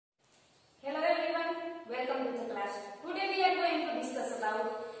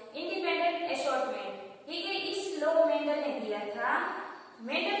Without independent assortment. ठीक है, इस लॉ मेंडल ने दिया था।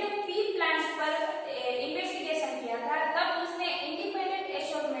 मेंडल ने पी प्लांट्स पर इन्वेस्टिगेशन किया था, तब उसने इंडिपेंडेंट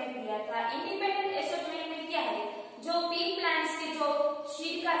असॉर्टमेंट दिया था। इंडिपेंडेंट असॉर्टमेंट में क्या है, जो पी प्लांट्स के जो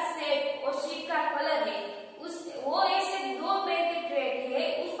शीट का शेप और शीट का कलर है, उस वो ऐसे दो पेयर के ट्रेड है,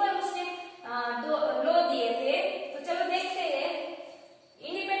 उस पर उसने दो लॉ दिए थे। तो चलो देखते हैं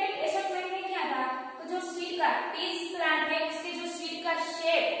इंडिपेंडेंट असॉर्टमेंट में क्या था। तो जो शीट का पीस प्लांट है, उसके जो शीट का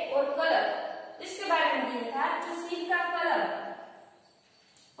शेप और कलर, इसके बारे में दिया था। जो शीट का कलर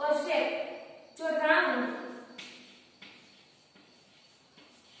और शेप, जो राउंड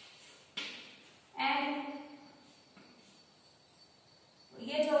एंड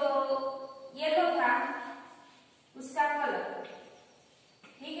ये जो येलो था उसका कलर,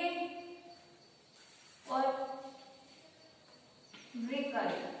 ठीक है, और ब्रिकल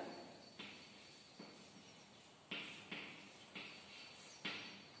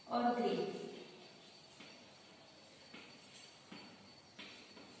और ग्रीन।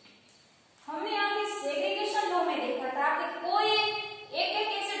 हमने आगे सेग्रीगेशन लॉ में देखा था कि कोई एक एक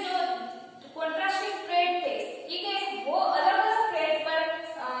ऐसे जो कॉन्ट्रास्टिंग ट्रेड थे, ठीक है, वो अलग अलग ट्रेड पर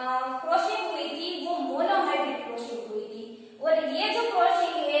क्रॉसिंग हुई थी, वो मोनोहाइब्रिड क्रॉसिंग हुई थी। और ये जो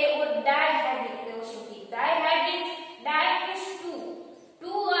क्रॉसिंग है वो डाइहाइब्रिड क्रॉसिंग थी। डाइहाइब्रिड, डाई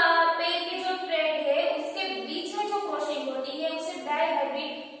टू पेयर के जो ट्रेड है उसके बीच में जो क्रॉसिंग होती है उसे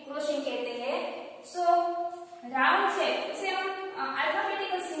डाइहाइब्रिड क्रॉसिंग कहते हैं। सो राउंड शेप, इसे हम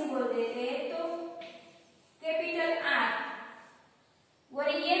अल्फाबेटिकल सिंबल देते हैं, तो कैपिटल आर, और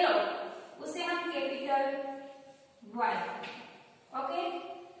येलो उसे हम कैपिटल वाई। ओके,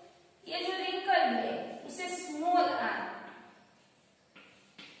 ये जो रिंकल है उसे स्मॉल आर,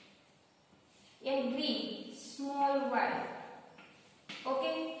 ये ग्रीन स्मॉल वाई। ओके,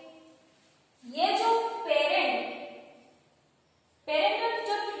 ये जो पेरेंटल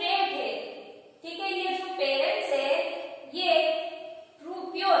जो ट्रेड है, ठीक है, ये जो पेरेंट्स है ये ट्रू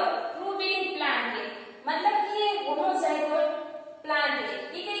ब्रीडिंग प्लांट है, मतलब कि ये होमोजाइगोट प्लांट है,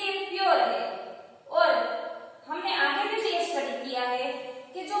 ठीक है, ये प्योर है। और हमने आगे भी ये स्टडी किया है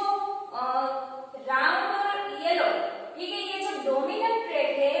कि जो राउंड और येलो, ठीक है, ये जो डोमिनेंट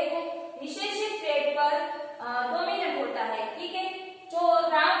ट्रेड है वो रिसेसिव ट्रेड पर डोमिनेंट होता है, ठीक है। जो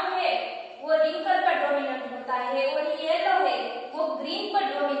राउंड है वो रिंकल पर डोमिनेंट होता है और येलो है वो ग्रीन पर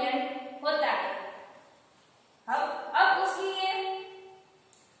डोमिनेंट होता है। अब उसकी ये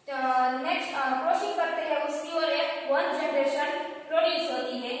नेक्स्ट क्रॉसिंग करते हैं उसकी, और एक वन जनरेशन प्रोड्यूस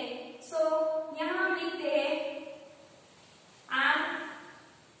होती है। सो यहाँ हम लिखते हैं are,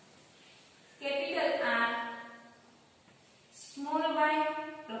 capital R, small Y,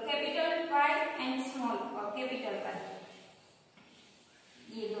 capital Y and small और कैपिटल वाई,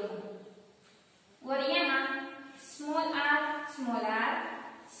 ये दोनों। और यहाँ स्मॉल आर,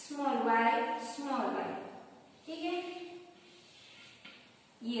 स्मॉल वाई, ठीक है,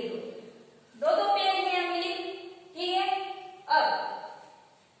 ये दो पेयर में मिली, ठीक है। अब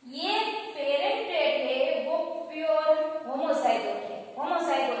ये पेरेंट ट्रेड है वो प्योर होमोजाइगोट है,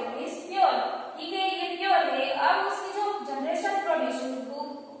 होमोजाइगोट मींस प्योर, ठीक है, ये प्योर है। अब उसकी जो जनरेशन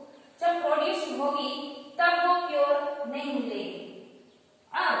जब प्रोड्यूस होगी तब वो प्योर नहीं मिलेगी।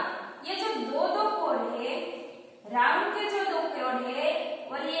 अब ये जो दो कोड है, राउंड के जो दो कोड है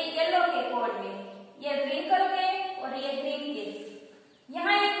और ये येलो के कोड है, ये रिंकल के और ये ग्रीन के।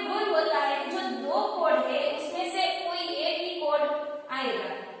 यहाँ एक रूल होता है कि जो दो कोड है उसमें से कोई एक ही कोड आएगा,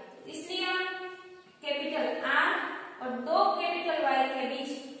 इसलिए हम कैपिटल आर और दो कैपिटल वाई के बीच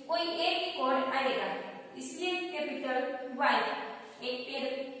कोई एक ही कोड आएगा, इसलिए कैपिटल वाई एक पेयर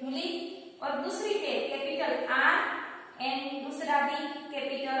मिली और दूसरी पेयर कैपिटल आर एंड दूसरा भी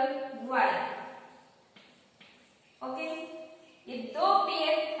कैपिटल वाई। ओके, ये दो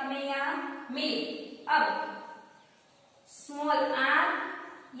पेयर हमें यहाँ मिली। अब स्मॉल आर,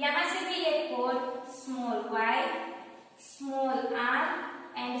 यहां से भी एक code small Y, small are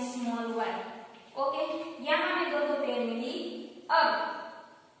and small Y. Okay, यहाँ हमें दो पेयर मिली। अब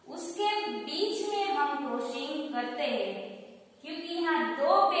उसके बीच में हम क्रॉसिंग करते हैं, क्योंकि यहाँ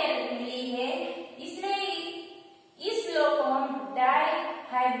दो पेयर मिली है, इसलिए इस लॉ को हम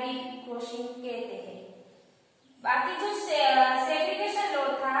डाइहाइब्रिड क्रॉसिंग कहते हैं। बाकी जो सेग्रीगेशन लॉ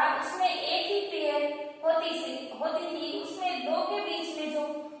था उसमें एक ही पेयर होती थी, उसमें दो के बीच में जो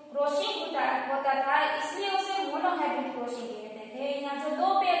क्रॉसिंग होता था, इसलिए उसे मोनोहाइब्रिड क्रॉसिंग कहते थे। यहाँ जो दो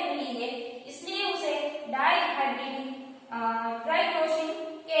पेयर मिली है इसलिए उसे डाइहाइब्रिड ट्राई क्रॉसिंग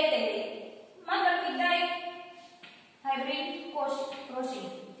कहते हैं, मतलब कि डाइहाइब्रिड क्रॉसिंग,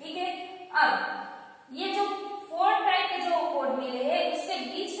 ठीक है। अब ये जो 4 टाइप के जो कोड मिले हैं उसके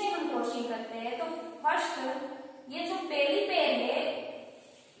बीच में हम क्रॉसिंग करते हैं। तो फर्स्ट ये जो पहली पेयर है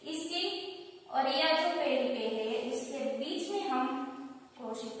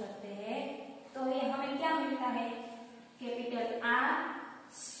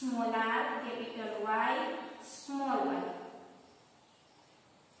small are, capital Y, small Y.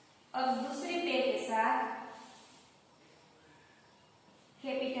 अब दूसरे पेयर के साथ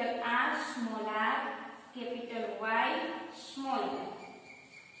capital R, small are, capital Y, small Y.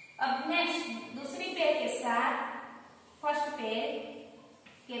 अब नेक्स्ट दूसरी पेयर के साथ first pair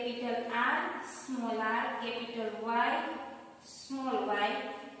capital R, small are, capital Y, small Y.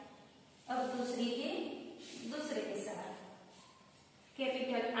 अब दूसरे के साथ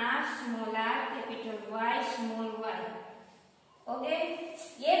capital R, small are, capital Y, small Y. Okay,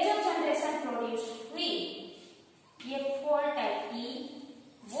 ये जो जनरेशन प्रोड्यूस हुई ये 4 टाइप की,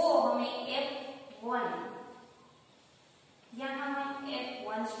 वो हमें F1, यहां हम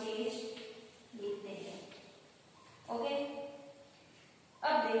F1 स्टेज लिखते हैं। ओके,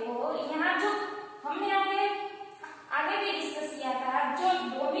 अब देखो यहाँ जो हमने आगे भी डिस्कस किया था, जो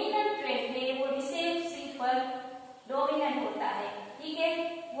डोमिनेंट ट्रेट है वो रिसेसिव पर डोमिनेंट होता है, ठीक है।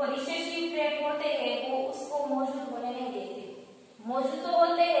 वो रिसेसिव ट्रेट होते हैं वो उसको मौजूद होने नहीं देते, मौजूद तो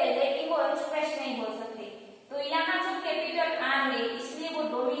होते हैं लेकिन वो एक्सप्रेस नहीं हो सकते। तो यहाँ जो कैपिटल आर है इसलिए वो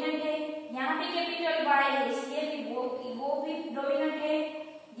डोमिनेंट है, यहाँ पे कैपिटल वाई है इसलिए भी वो भी डोमिनेंट है,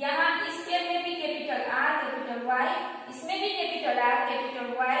 यहाँ इस पेयर में भी कैपिटल आर, कैपिटल वाई, इसमें भी कैपिटल आर,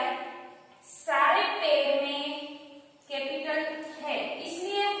 कैपिटल वाई, सारे पेयर में कैपिटल है,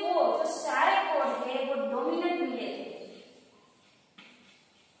 इसलिए वो जो सारे कोड है वो डोमिनेंट मिले थे।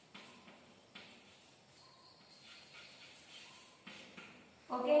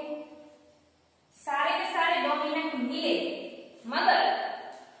 ओके, सारे के सारे डोमिनेंट मिले, मगर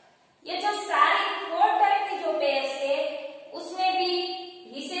ये जो सारे 4 टाइप के जो पेयर्स है उसमें भी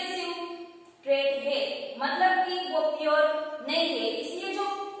रिसेसिव ट्रेट है, मतलब कि वो प्योर नहीं है, इसलिए जो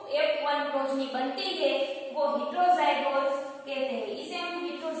F1 प्रोजनी बनती है वो हेटेरोजाइगोस कहते हैं, इसे हम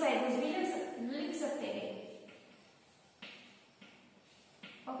हेटेरोजाइगोस भी लिख सकते हैं।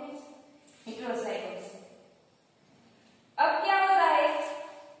 ओके, हेटेरोजाइगोस। अब क्या हो रहा है,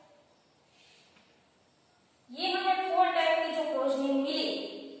 ये हमें 4 टाइप की जो प्रोजनी मिली,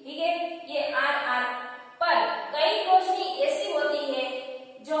 ठीक है, ये आर पर कई प्रोजनी ऐसी होती है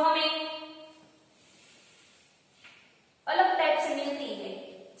जो हमें अलग टाइप से मिलती है।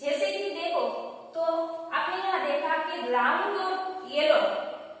 जैसे कि देखो, तो आपने यहाँ देखा कि राउंड और येलो,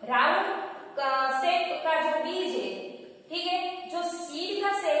 राउंड का शेप का जो बीज है, ठीक है, जो सीड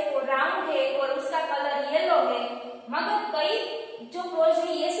का शेप वो राउंड है और उसका कलर येलो है, मगर कई जो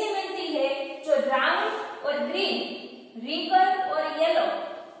प्रोजनी ऐसी मिलती है जो राउंड और ग्रीन, रिंकल और येलो,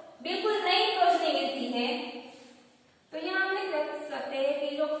 बिल्कुल नई प्रोजनी मिलती है। तो यहाँ हम लिख सकते हैं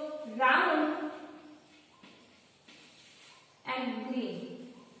कि जो राउंड एंड ग्रीन,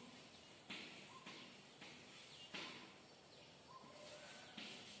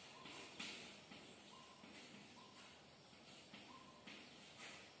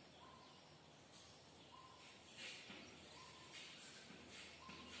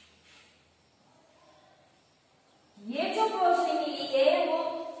 ये जो प्रोजनी मिली है वो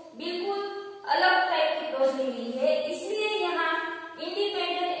बिल्कुल अलग टाइप की प्रोजनी मिली है, इसलिए यहाँ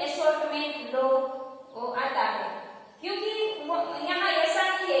इंडिपेंडेंट एसॉर्टमेंट लॉ आता है, क्योंकि यहाँ ऐसा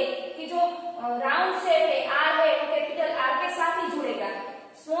नहीं है कि जो राउंड शेप है आर है वो कैपिटल आर के साथ ही जुड़ेगा,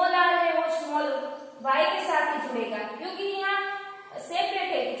 स्मॉल आर है वो स्मॉल वाई के साथ ही जुड़ेगा, क्योंकि यहाँ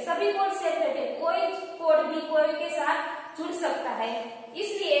सेपरेट है, सभी कोड सेपरेट है, कोई कोड भी कोई के साथ जुड़ सकता है,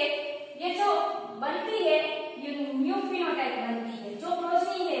 इसलिए ये जो बनती है ये न्यू फिनोटाइप बनती है, जो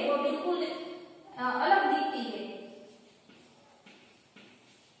प्रोजनी है वो बिल्कुल अलग दिखती है।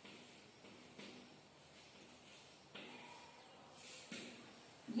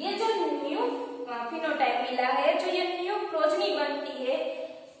 ये जो न्यू फिनोटाइप मिला है, जो ये न्यू प्रोजनी बनती है,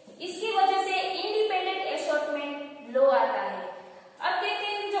 इसकी वजह से इंडिपेंडेंट एसॉर्टमेंट लो आता है। अब देखते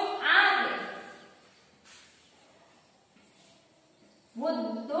हैं जो आर है वो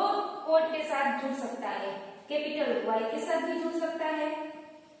 2 कोड के साथ जुड़ सकता है, कैपिटल वाई के साथ भी जुड़ सकता है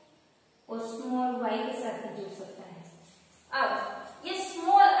और स्मॉल वाई के साथ भी जुड़ सकता है। अब ये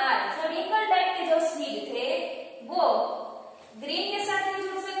स्मॉल आर जो रिंकल टाइप के जो सीड थे वो ग्रीन के साथ भी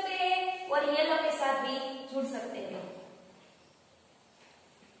जुड़ सकते हैं और येलो के साथ भी जुड़ सकते हैं।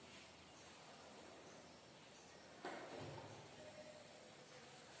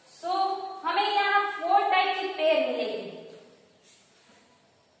 सो हमें यहाँ 4 टाइप की पेयर मिलेगी,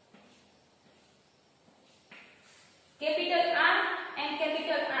 कैपिटल आर एंड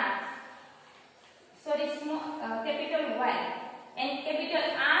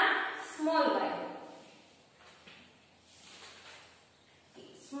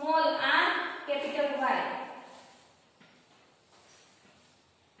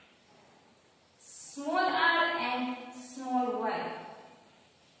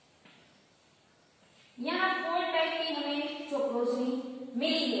प्रोजनी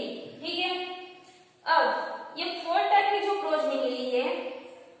मिली है। ठीक है, अब ये 4 टाइप की जो प्रोजनी मिली है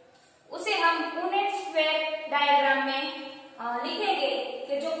उसे हम पुनेट स्क्वायर डायग्राम में लिखेंगे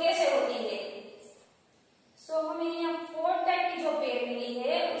कि जो कैसे होती है। सो हमें यहाँ 4 टाइप की जो पेयर मिली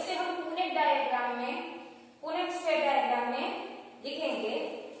है उसे हम पुनेट डायग्राम में, पुनेट स्क्वायर डायग्राम में लिखेंगे।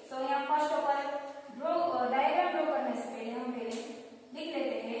 तो यहाँ first of all diagram draw करने से पहले हम लिख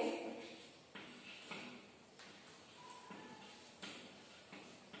लेते हैं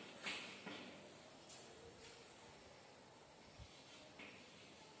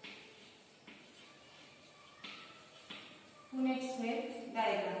पुनेट स्क्वायर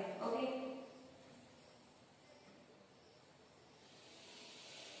डायग्राम। ओके,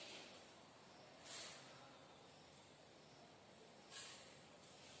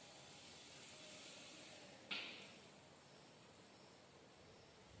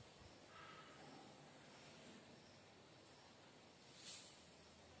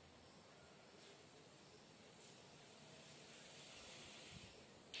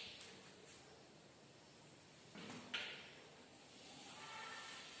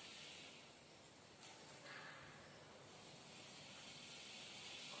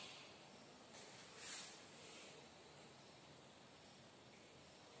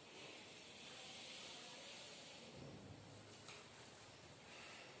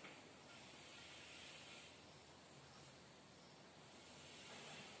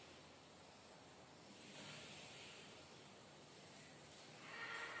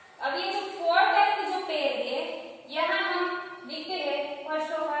 अब ये जो 4 टाइप की जो पेयर है यहाँ हम लिखते हैं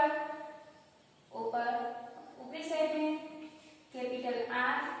फर्स्ट ऑफ ऑल ऊपर ऊपरी साइड में capital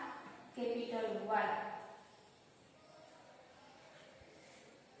R capital Y,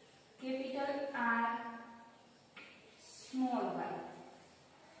 capital R small y,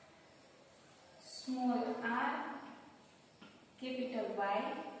 small r capital Y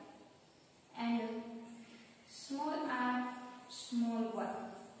and small r small y।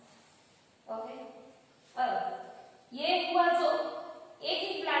 Okay, अब ये हुआ जो एक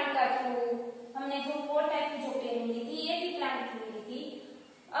ही प्लांट का जो हमने जो 4 टाइप की जो पेयर मिली थी, एक ही प्लांट की मिली थी।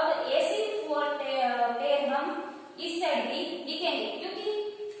 अब ऐसी 4 पेयर हम इस साइड भी लिखेंगे क्योंकि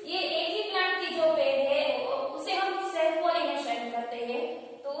ये एक ही प्लांट की जो पेयर है उसे हम सेल्फ पॉलिनेशन करते हैं,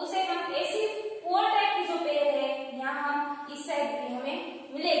 तो उसे हम ऐसी 4 टाइप की जो पेयर है यहाँ हम इस साइड भी हमें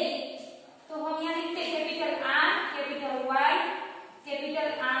मिलेगी। तो हम यहाँ लिखते हैं capital R capital Y capital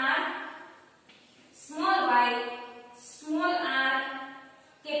R small y, small r,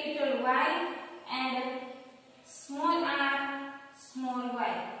 capital Y and small r, small y।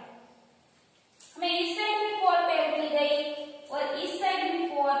 हमें इस साइड में 4 पेयर मिल गई और इस साइड में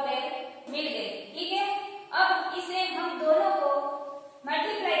 4 पेयर मिल गई। ठीक है, अब इसे हम दोनों को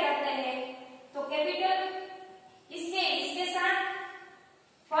मल्टीप्लाई करते हैं तो कैपिटल इसके साथ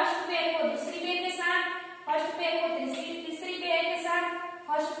फर्स्ट पेयर को दूसरी पेयर के साथ, फर्स्ट पेयर को तीसरी पेयर के साथ,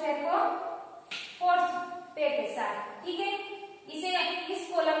 फर्स्ट पेयर को फोर्थ पेयर के साथ। ठीक है, इसे इस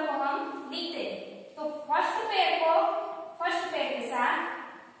कॉलम को हम लिखते हैं तो फर्स्ट पेयर के साथ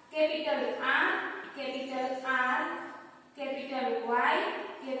capital R capital Y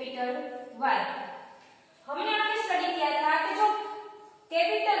capital Y। हमने आगे स्टडी किया था कि जो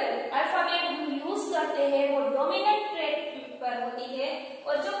कैपिटल अल्फाबेट हम यूज करते हैं वो डोमिनेंट ट्रेट पर होती है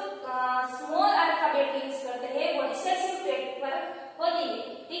और जो स्मॉल अल्फाबेट यूज करते हैं वो रिसेसिव ट्रेट पर होती है।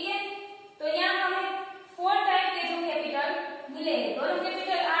 ठीक है, तो यहाँ हमें 4 टाइप के जो कैपिटल मिले हैं, दोनों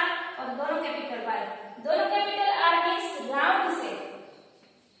कैपिटल R और दोनों कैपिटल Y। दोनों कैपिटल R मींस राउंड से,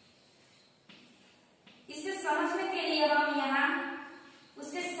 इसे समझने के लिए हम यहाँ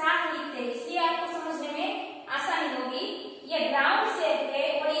उसके साथ लिखते हैं, इसलिए आपको समझने में आसानी होगी। ये राउंड शेप है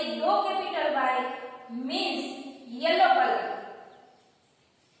और ये 2 capital Y means yellow colour.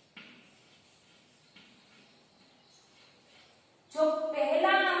 जो पहला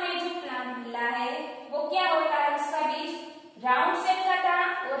हमें जो प्लांट मिला है वो क्या होता है, उसका बीज राउंड शेप का था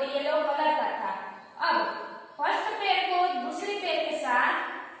और येलो कलर का था। अब फर्स्ट पेयर को दूसरी पेयर के साथ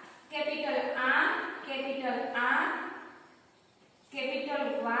capital R capital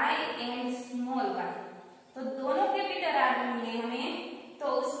Y and small y, तो दोनों कैपिटल R मिले हमें, तो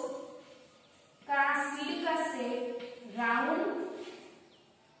उसका सीड का शेप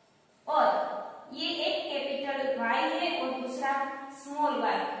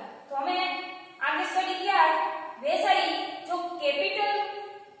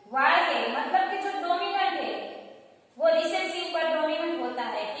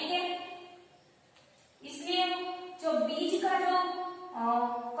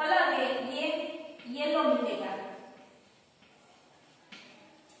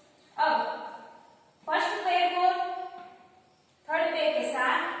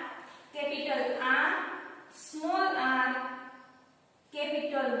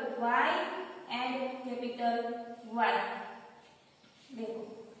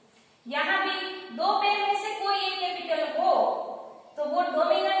यहाँ भी दो पेयर में से कोई एक कैपिटल हो तो वो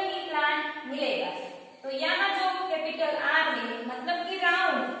डोमिनेंट ही प्लांट मिलेगा। तो यहाँ जो कैपिटल आर है मतलब कि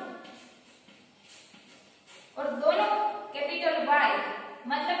राउंड, और दोनों कैपिटल वाई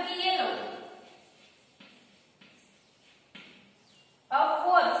मतलब कि येलो। अब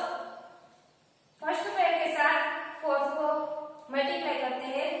फर्स्ट पेयर के साथ फोर्थ को मल्टीप्लाई करते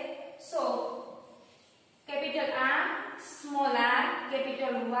हैं। So capital R small are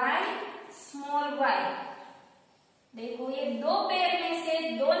capital Y small Y. देखो ये दो पेयर में से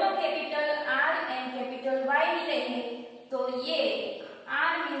दोनों capital R and capital Y मिले हैं तो ये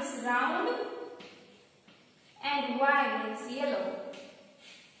are means round and Y means yellow.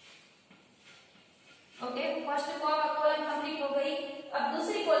 Okay, first column complete हो गई। अब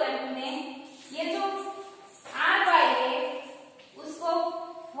दूसरी कॉलम में ये जो आर वाई है उसको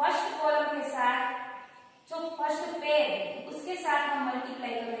फर्स्ट कॉलम के साथ जो फर्स्ट पेयर है उसके साथ हम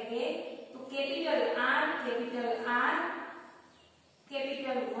मल्टीप्लाई करेंगे तो capital R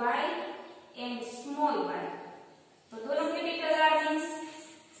capital Y and small Y. तो दोनों capital R means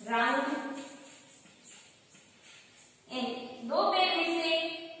round and दो पेयर में से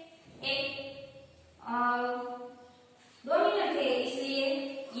एक डोमिनेंट है इसलिए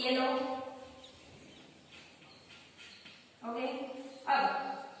येलो। ओके, अब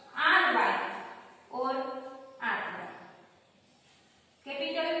आर वाई और R Y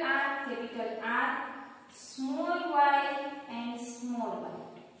capital R small Y and small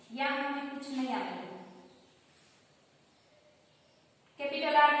Y. यहाँ हमें कुछ नया मिला।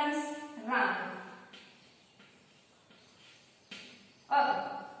 Capital R means round. अब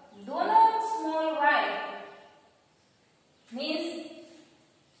दोनों स्मॉल वाई मीन्स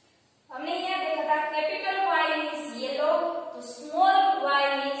हमने यह देखा था कैपिटल वाई मीन्स येलो तो स्मॉल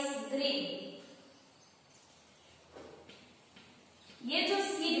वाई मीन्स ग्रीन। ये जो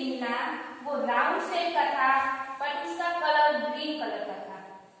सीड मिला वो राउंड शेप का था पर इसका कलर ग्रीन कलर का था।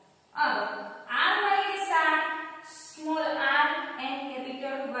 अब आर वाई के साथ small are and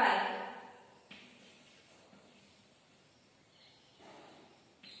capital Y,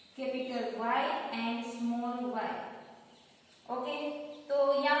 capital Y and small Y. Okay, तो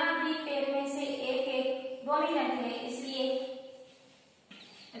यहाँ भी पेयर में से एक एक डोमिनेंट है इसलिए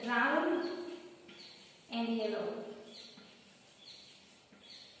राउंड एंड येलो।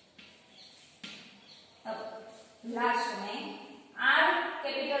 लास्ट में are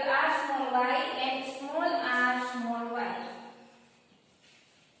capital R small Y and small are small Y.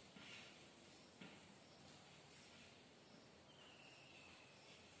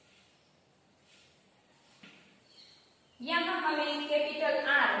 यहाँ हमें capital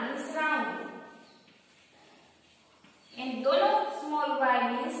R means round and दोनों small Y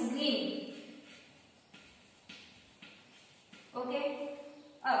means green. Okay,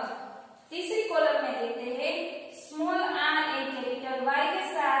 अब तीसरी कॉलम में देखते हैं small are and capital Y के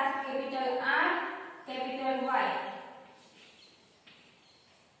साथ capital R capital Y,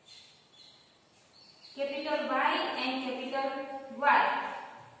 capital Y and capital Y.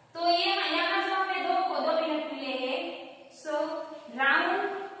 तो ये यहाँ जो हमें दो मिनट मिले हैं सो राउंड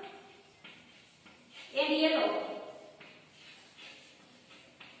एंड येलो।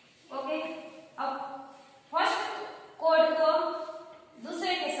 ओके, अब फर्स्ट कोड को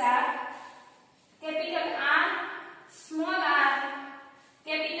दूसरे के साथ capital R small are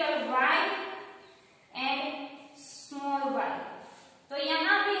capital Y and small Y. तो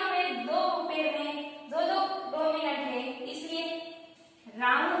यहाँ भी हमें दो पेयर में दो डोमिनेंट है इसलिए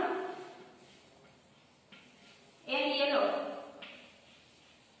राउंड एंड येलो।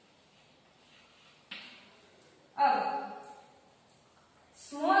 अब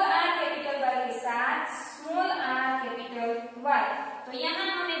स्मॉल आर कैपिटल वाई के साथ स्मॉल आर कैपिटल वाई। तो यहाँ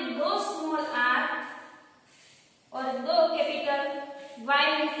हमें दो स्मॉल आर और दो कैपिटल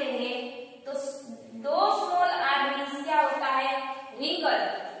वाई मिलते हैं। तो दो स्मॉल आर मीन्स क्या होता है wrinkle.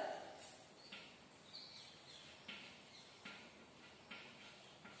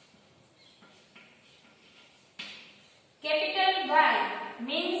 Capital Y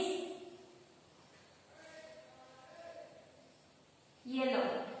means yellow.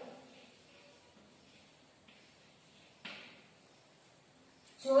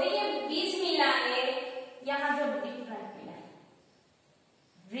 जो ये बीच मिला है यहाँ जो डिफरेंट मिला है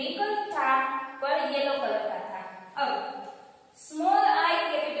रिंकल था पर येलो कलर का था। अब स्मॉल आई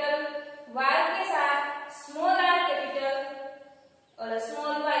कैपिटल वाई के साथ स्मॉल आर कैपिटल और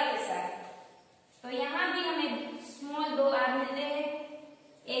स्मॉल वाई के साथ। तो यहाँ भी हमें स्मॉल दो आर मिलते हैं,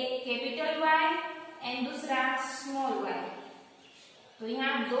 एक कैपिटल वाई एंड दूसरा स्मॉल वाई। तो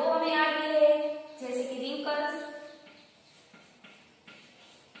यहाँ दो हमें आर मिले जैसे कि रिंकल्स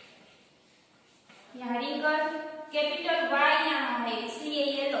यहाँ रिंकल, कैपिटल वाई यहाँ है इसलिए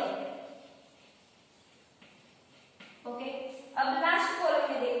येलो। ओके, अब लास्ट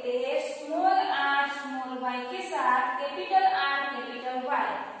कॉलम में देखते हैं स्मॉल आर स्मॉल वाई के साथ capital R capital Y,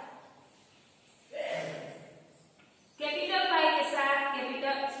 capital Y के साथ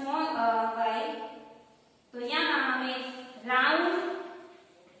कैपिटल स्मॉल वाई। तो यहाँ हमें राउंड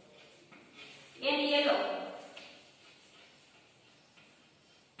एंड येलो।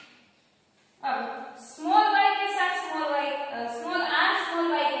 अब स्मॉल वाई के साथ small Y, small are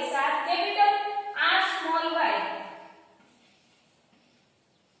small Y के साथ capital R small Y.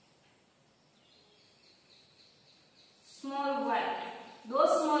 Small Y, दो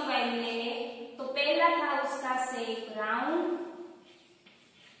स्मॉल वाई मिले हैं। तो पहला था उसका shape round,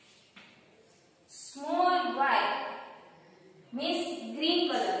 small Y means green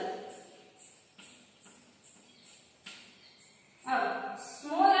colour. अब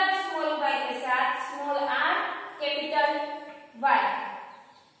स्मॉल वाई के साथ स्मॉल आर कैपिटल वाई,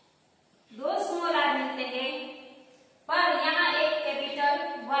 दो स्मॉल आर मिलते हैं पर यहाँ एक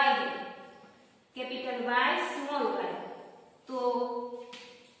कैपिटल वाई है, कैपिटल वाई स्मॉल वाई। तो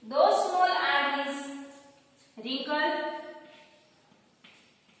दो small are means wrinkle,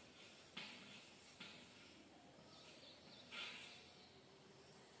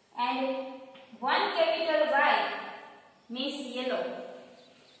 and one capital Y means yellow.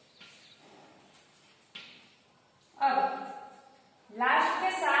 अब लास्ट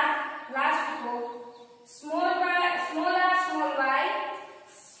के साथ लास्ट को small are small Y,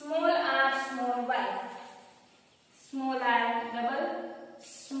 small are small Y, small are double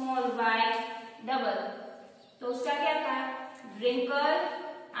small Y double. तो उसका क्या था, wrinkle,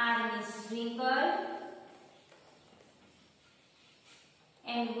 are means wrinkle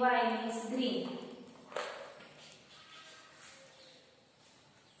and Y means green.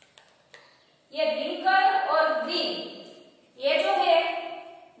 ये wrinkle और ग्रीन ये जो है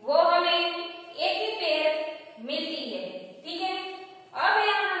वो हमें एक ही पेयर मिलती है, ठीक है। अब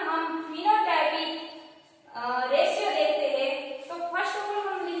यहाँ हम फिनोटाइपिक रेशियो देखते हैं। तो फर्स्ट ऑफ ऑल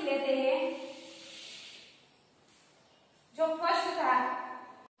हम लिख लेते हैं जो फर्स्ट था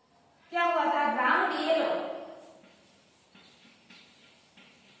क्या हुआ था, round yellow,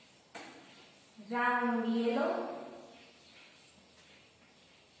 round yellow,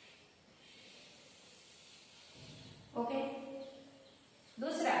 okay.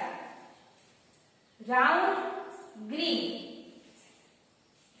 दूसरा राउंड ग्रीन,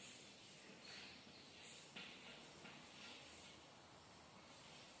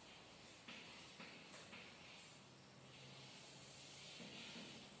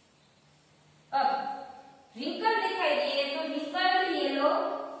 अब रिंकल दिखाई दिए तो रिंकल येलो,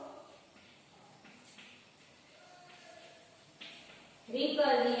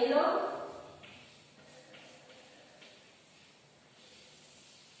 रिंकल येलो,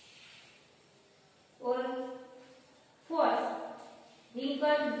 और fourth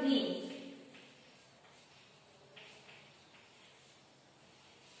wrinkle green,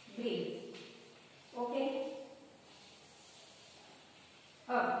 green, okay.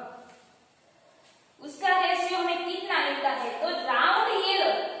 अब उसका रेशियो हमें कितना मिलता है, तो राउंड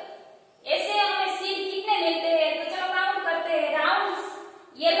येलो ऐसे हमें सीड कितने मिलते हैं, तो चलो काउंट करते हैं। राउंड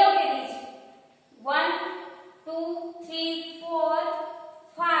येलो के बीच 1 2 3 4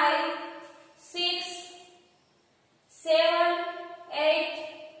 5 6 7 8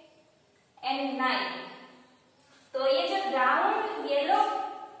 एंड 9। तो ये जो राउंड येलो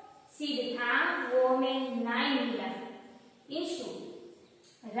सीड था वो हमें 9 मिला। इंटू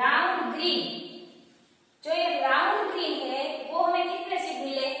राउंड ग्रीन, जो ये राउंड ग्रीन है वो हमें कितने सीड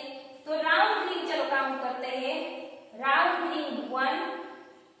मिले, तो राउंड ग्रीन चलो काउंट करते हैं। राउंड ग्रीन 1,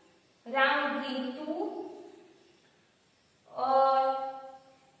 राउंड ग्रीन 2 और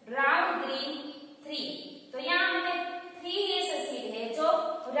राउंड ग्रीन 3। तो यहाँ हमें 3 ऐसे सीड है जो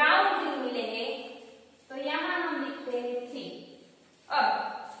राउंड ग्रीन मिले हैं, तो यहाँ हम लिखते हैं 3। अब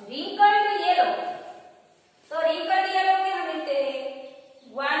रिंकल्ड येलो, तो रिंकल्ड येलो के हम लिखते हैं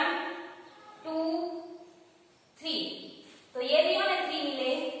 1 2 3। तो ये भी हमें 3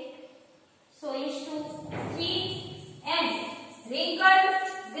 मिले, so into 3 and wrinkled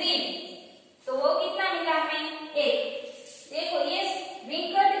green, तो वो कितना मिला हमें 1। देखो ये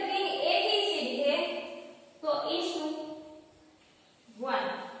रिंकल्ड ग्रीन एक ही सीड है, तो इंटू 1।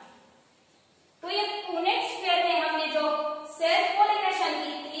 तो ये पुनेट स्क्वायर में हमने जो सेल्फ पॉलिनेशन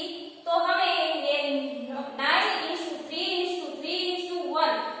की थी तो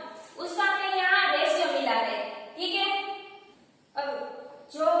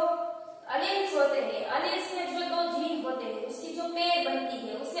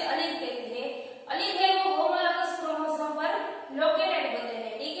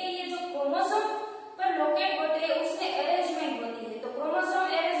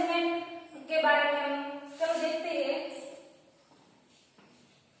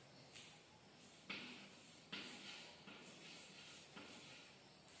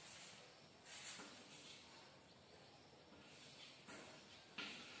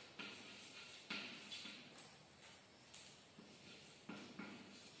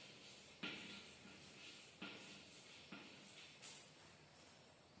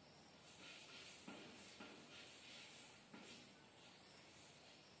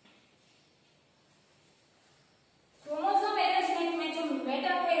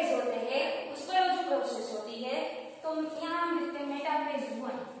मेटाफेज होते हैं उसमें जो प्रोसेस होती है, तो यहाँ हम लिखते हैं मेटाफेज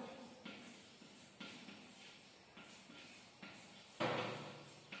 1।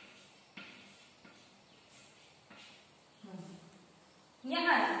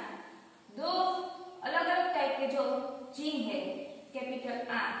 यहाँ दो अलग अलग टाइप के जो जीन है, कैपिटल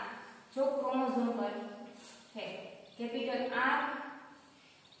आर जो क्रोमोसोम पर है, capital R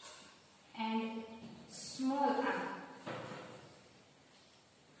and small are,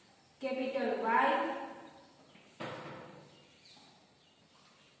 capital Y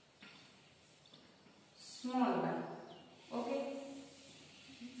small Y. Okay,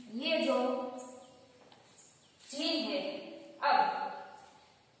 ये जो जीन है, अब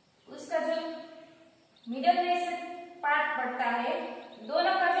उसका जो मिडल में से पार्ट पड़ता है,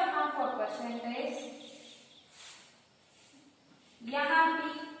 दोनों का जो 0.5% यहाँ भी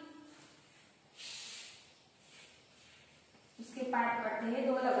उसके पार्ट पड़ते हैं,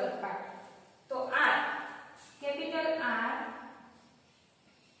 दो अलग अलग पार्ट। तो आर, कैपिटल आर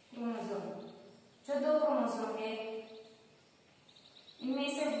क्रोमोसोम, जो दो क्रोमोसोम है, इनमें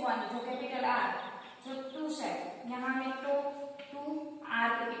से वन जो कैपिटल आर, जो 2 साइड, यहाँ में तो 2 आर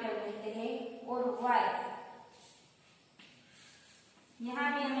कैपिटल मिलते हैं, और वाई यहाँ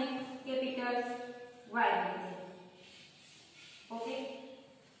भी हमें कैपिटल वाई मिलते हैं। ओके,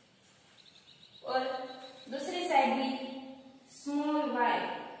 और दूसरी साइड भी स्मॉल वाई,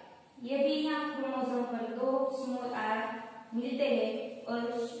 ये भी यहाँ क्रोमोसोम पर 2 स्मॉल आर मिलते हैं, और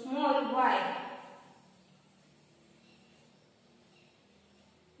स्मॉल वाई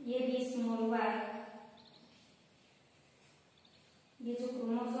ये भी स्मॉल वाई, ये जो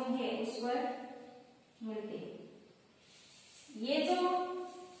क्रोमोसोम है उस पर मिलते हैं। ये जो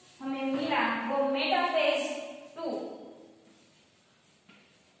हमें मिला वो मेटाफेज 2।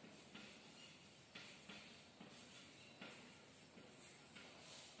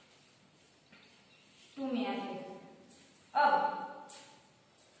 में आते हैं। अब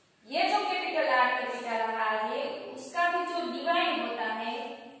ये जो कैपिटल आर कैपिटल आर है, उसका भी जो डिवाइड होता है,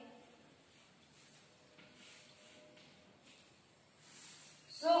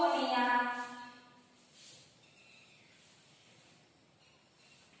 सो हमें यहाँ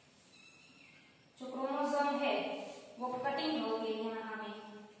जो क्रोमोसोम है वो कटिंग हो गई, यहाँ हमें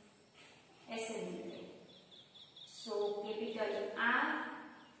ऐसे मिलते हैं। So capital R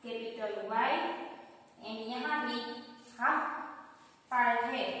capital Y and यहाँ भी हाफ पार्ट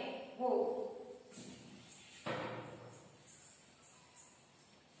है वो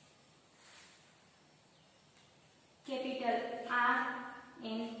capital R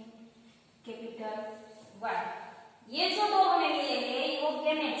and capital Y. ये जो दो हमें मिले हैं वो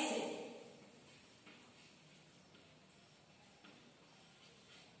गैमेट्स है।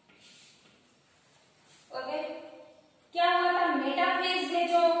 ओके, क्या हुआ था मेटाफेज में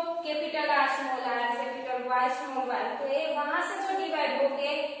जो capital R small are capital Y small Y थे, वहां से जो डिवाइड होके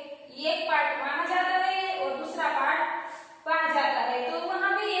एक पार्ट वहां जाता है और दूसरा पार्ट वहां जाता है, तो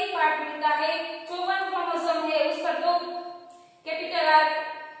वहां भी एक पार्ट मिलता है। जो 1 क्रोमोसोम है उस पर 2 कैपिटल आर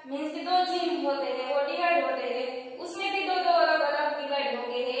मींस कि 2 जीन होते हैं, वो डिवाइड होते हैं, उसमें भी 2 अलग अलग डिवाइड हो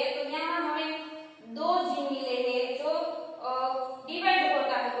गए हैं। तो यहाँ हमें 2 जीन मिले हैं, जो डिवाइड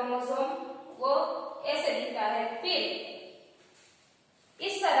होता है क्रोमोसोम वो ऐसे दिखता है। फिर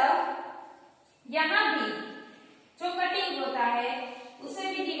इस तरह यहाँ भी जो कटिंग होता है उसे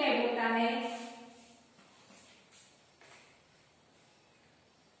भी डिवाइड होता है।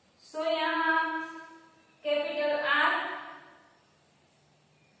 सो यहाँ कैपिटल आर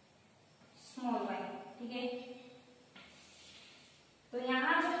स्मॉल वाई, ठीक है। तो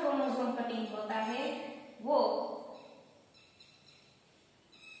यहाँ जो क्रोमोसोम कटिंग होता है वो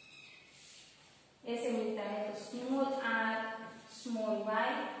ऐसे मिलता है। तो small are small Y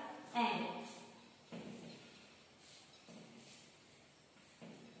and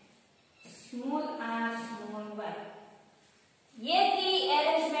small are small Y. ये थी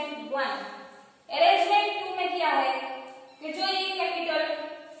अरेंजमेंट 1। अरेंजमेंट 2 में क्या है कि जो ये कैपिटल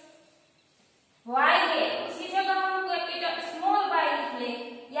वाई है उसकी जगह हम कैपिटल स्मॉल वाई लिख ले,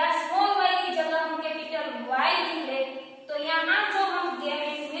 या स्मॉल वाई की जगह हम कैपिटल वाई लिख ले, तो यहाँ जो हम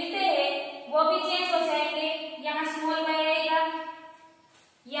गैमेट्स मिलते हैं वो भी चेंज हो जाएंगे। यहाँ स्मॉल वाई आएगा,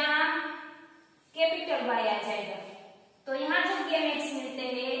 यहाँ कैपिटल वाई आ जाएगा, तो यहाँ जो गैमेट्स मिलते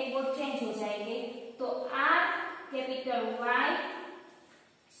हैं वो चेंज हो जाएंगे। तो are capital Y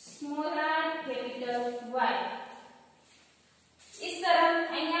small are capital Y.